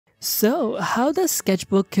So, how does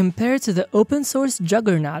SketchBook compare to the open source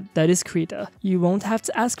juggernaut that is Krita? You won't have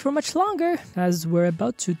to ask for much longer, as we're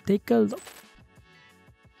about to take a look.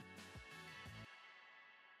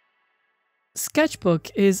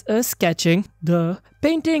 SketchBook is a sketching,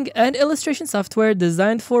 painting and illustration software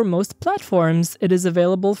designed for most platforms. It is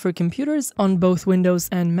available for computers on both Windows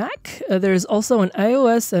and Mac. There is also an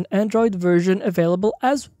iOS and Android version available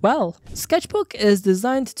as well. SketchBook is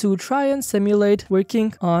designed to try and simulate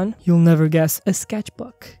working on, you'll never guess, a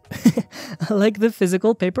sketchbook. Like the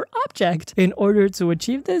physical paper object. In order to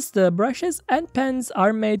achieve this, the brushes and pens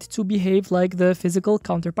are made to behave like the physical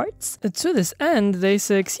counterparts. To this end, they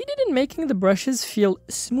succeeded in making the brushes feel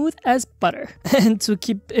smooth as butter. And to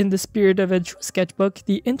keep in the spirit of a true sketchbook,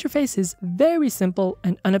 the interface is very simple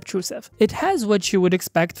and unobtrusive. It has what you would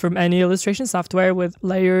expect from any illustration software with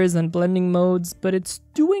layers and blending modes, but it's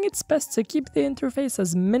doing its best to keep the interface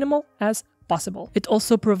as minimal as possible. It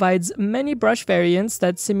also provides many brush variants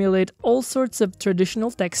that simulate all sorts of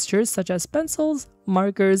traditional textures such as pencils,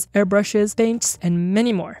 markers, airbrushes, paints, and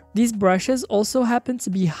many more. These brushes also happen to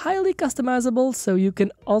be highly customizable, so you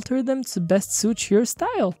can alter them to best suit your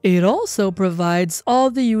style. It also provides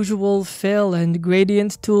all the usual fill and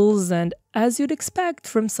gradient tools, and as you'd expect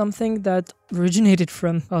from something that originated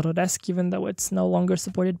from Autodesk, even though it's no longer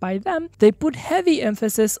supported by them, they put heavy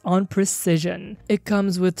emphasis on precision. It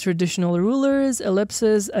comes with traditional rulers,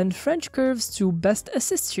 ellipses, and French curves to best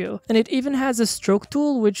assist you, and it even has a stroke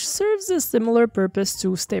tool which serves a similar purpose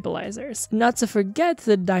to stabilizers. Not to forget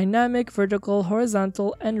the dynamic vertical,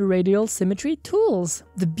 horizontal, and radial symmetry tools.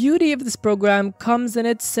 The beauty of this program comes in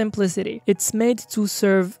its simplicity. It's made to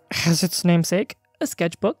serve, as its namesake, a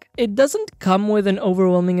sketchbook. It doesn't come with an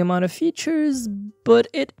overwhelming amount of features, but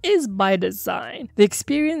it is by design. The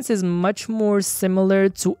experience is much more similar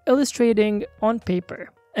to illustrating on paper.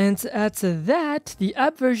 And to add to that, the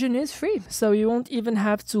app version is free, so you won't even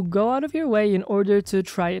have to go out of your way in order to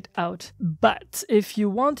try it out. But if you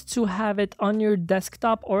want to have it on your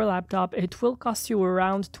desktop or laptop, it will cost you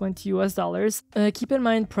around $20 US. Keep in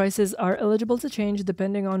mind, prices are eligible to change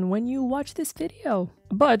depending on when you watch this video.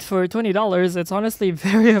 But for $20, it's honestly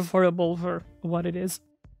very affordable for what it is.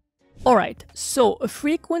 Alright, so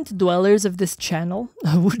frequent dwellers of this channel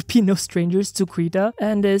would be no strangers to Krita,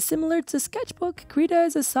 and similar to SketchBook, Krita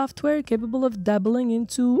is a software capable of dabbling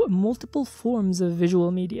into multiple forms of visual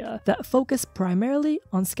media that focus primarily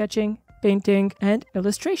on sketching, painting, and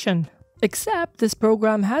illustration. Except this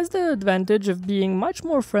program has the advantage of being much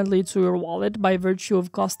more friendly to your wallet by virtue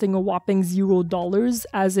of costing a whopping $0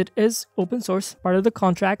 as it is open source, part of the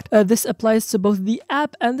contract. This applies to both the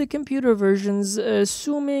app and the computer versions,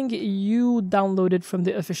 assuming you download it from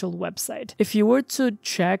the official website. If you were to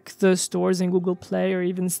check the stores in Google Play or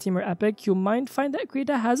even Steam or Epic, you might find that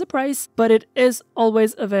Krita has a price, but it is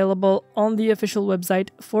always available on the official website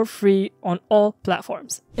for free on all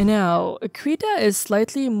platforms. Now, Krita is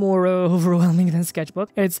slightly more overwhelming than SketchBook.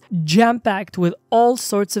 It's jam-packed with all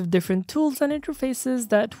sorts of different tools and interfaces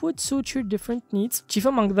that would suit your different needs. Chief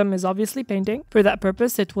among them is obviously painting. For that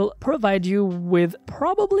purpose, it will provide you with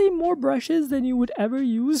probably more brushes than you would ever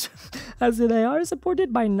use, as they are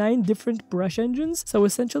supported by 9 different brush engines, so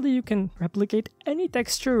essentially you can replicate any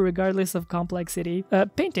texture regardless of complexity.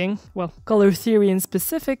 Painting, well, color theory in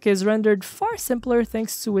specific, is rendered far simpler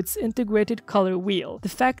thanks to its integrated color wheel. The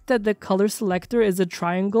fact that the color selector is a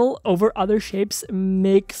triangle over other shapes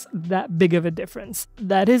makes that big of a difference.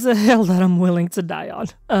 That is a hill that I'm willing to die on.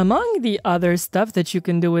 Among the other stuff that you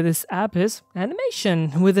can do with this app is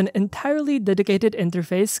animation, with an entirely dedicated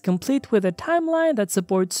interface complete with a timeline that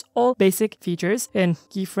supports all basic features in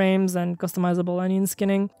keyframes and customizable onion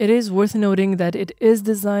skinning. It is worth noting that it is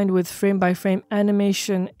designed with frame-by-frame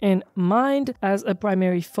animation in mind as a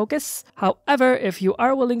primary focus. However, if you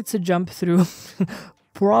are willing to jump through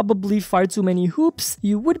probably far too many hoops,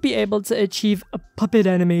 you would be able to achieve a puppet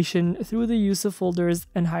animation through the use of folders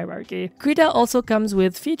and hierarchy. Krita also comes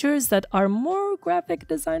with features that are more graphic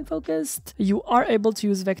design focused. You are able to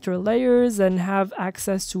use vector layers and have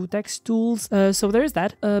access to text tools, so there's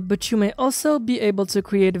that. But you may also be able to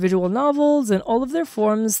create visual novels in all of their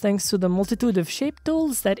forms thanks to the multitude of shape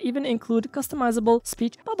tools that even include customizable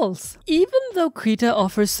speech bubbles. Even though Krita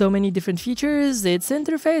offers so many different features, its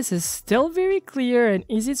interface is still very clear and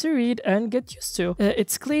easy to read and get used to.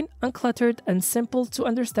 It's clean, uncluttered, and simple to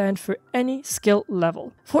understand for any skill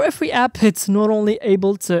level. For a free app, it's not only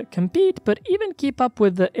able to compete, but even keep up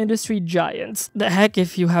with the industry giants. The heck,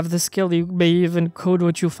 if you have the skill, you may even code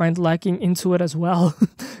what you find lacking into it as well.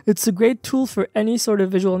 It's a great tool for any sort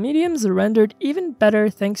of visual mediums, rendered even better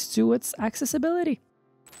thanks to its accessibility.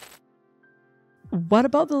 What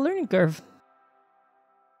about the learning curve?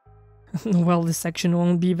 Well, this section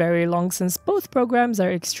won't be very long since both programs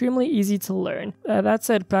are extremely easy to learn. That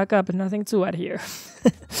said, pack up, nothing to add here.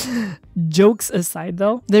 Jokes aside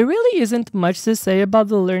though, there really isn't much to say about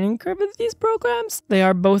the learning curve of these programs. They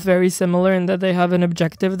are both very similar in that they have an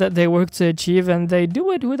objective that they work to achieve, and they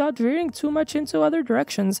do it without veering too much into other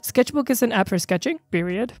directions. SketchBook is an app for sketching,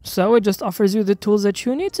 period. So it just offers you the tools that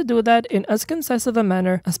you need to do that in as concise of a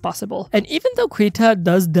manner as possible. And even though Krita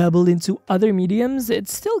does dabble into other mediums, it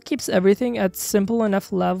still keeps everything at simple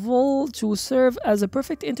enough level to serve as a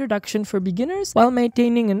perfect introduction for beginners while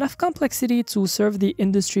maintaining enough complexity to serve the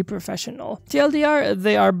industry professional. TLDR,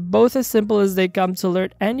 they are both as simple as they come to learn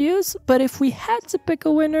and use, but if we had to pick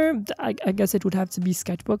a winner, I guess it would have to be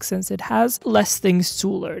SketchBook since it has less things to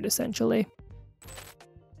learn essentially.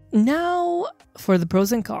 Now for the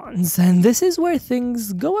pros and cons, and this is where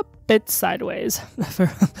things go a bit sideways for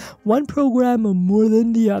one program more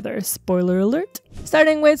than the other, spoiler alert.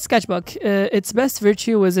 Starting with SketchBook, its best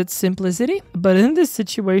virtue is its simplicity, but in these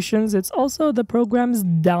situations it's also the program's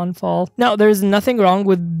downfall. Now, there's nothing wrong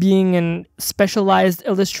with being a specialized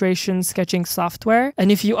illustration sketching software,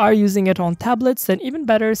 and if you are using it on tablets, then even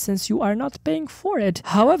better since you are not paying for it.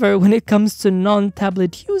 However, when it comes to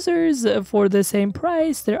non-tablet users, for the same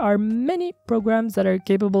price, there are many programs that are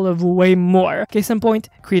capable of way more. Case in point,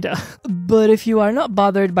 Krita. But if you are not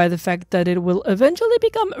bothered by the fact that it will eventually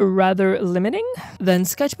become rather limiting, then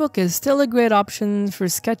SketchBook is still a great option for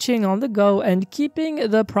sketching on the go and keeping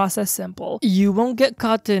the process simple. You won't get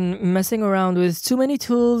caught in messing around with too many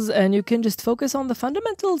tools, and you can just focus on the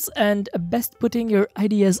fundamentals and best putting your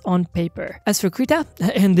ideas on paper. As for Krita,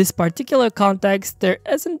 in this particular context, there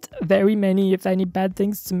isn't very many, if any, bad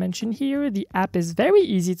things to mention here. The app is very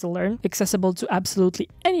easy to learn, accessible to absolutely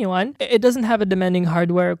anyone. It doesn't have a demanding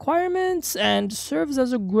hardware requirements and serves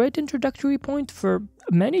as a great introductory point for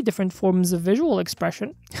many different forms of visual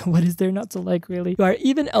expression. What is there not to like, really? You are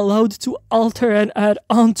even allowed to alter and add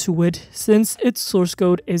onto it since its source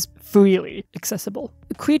code is freely accessible.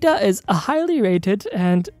 Krita is highly rated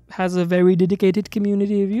and has a very dedicated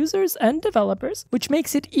community of users and developers, which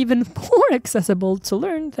makes it even more accessible to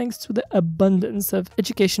learn thanks to the abundance of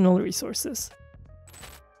educational resources.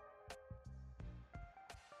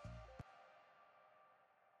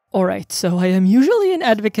 Alright, so I am usually an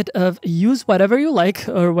advocate of use whatever you like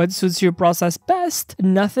or what suits your process best.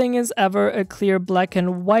 Nothing is ever a clear black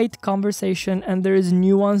and white conversation, and there is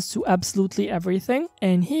nuance to absolutely everything.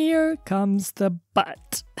 And here comes the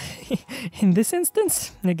but. In this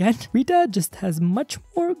instance, again, Krita just has much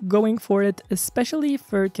more going for it, especially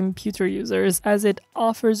for computer users, as it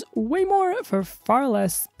offers way more for far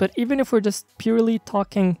less. But even if we're just purely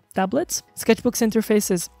talking tablets, SketchBook's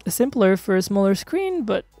interface is simpler for a smaller screen,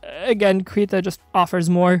 but again, Krita just offers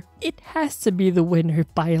more. It has to be the winner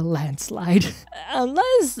by a landslide.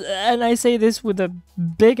 Unless, and I say this with a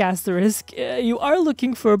big asterisk, you are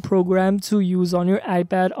looking for a program to use on your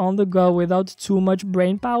iPad on the go without too much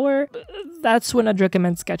brain power, that's when I'd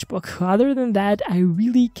recommend SketchBook. Other than that, I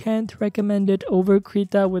really can't recommend it over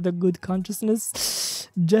Krita with a good consciousness,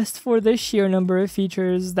 just for the sheer number of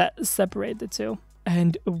features that separate the two.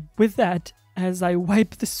 And with that, as I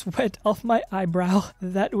wipe the sweat off my eyebrow,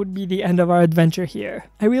 that would be the end of our adventure here.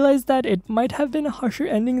 I realized that it might have been a harsher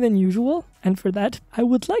ending than usual, and for that, I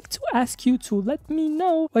would like to ask you to let me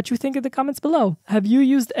know what you think in the comments below. Have you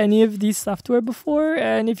used any of these software before?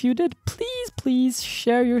 And if you did, please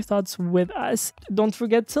share your thoughts with us. Don't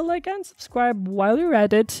forget to like and subscribe while you're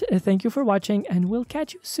at it. Thank you for watching, and we'll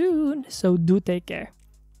catch you soon, so do take care.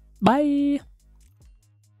 Bye!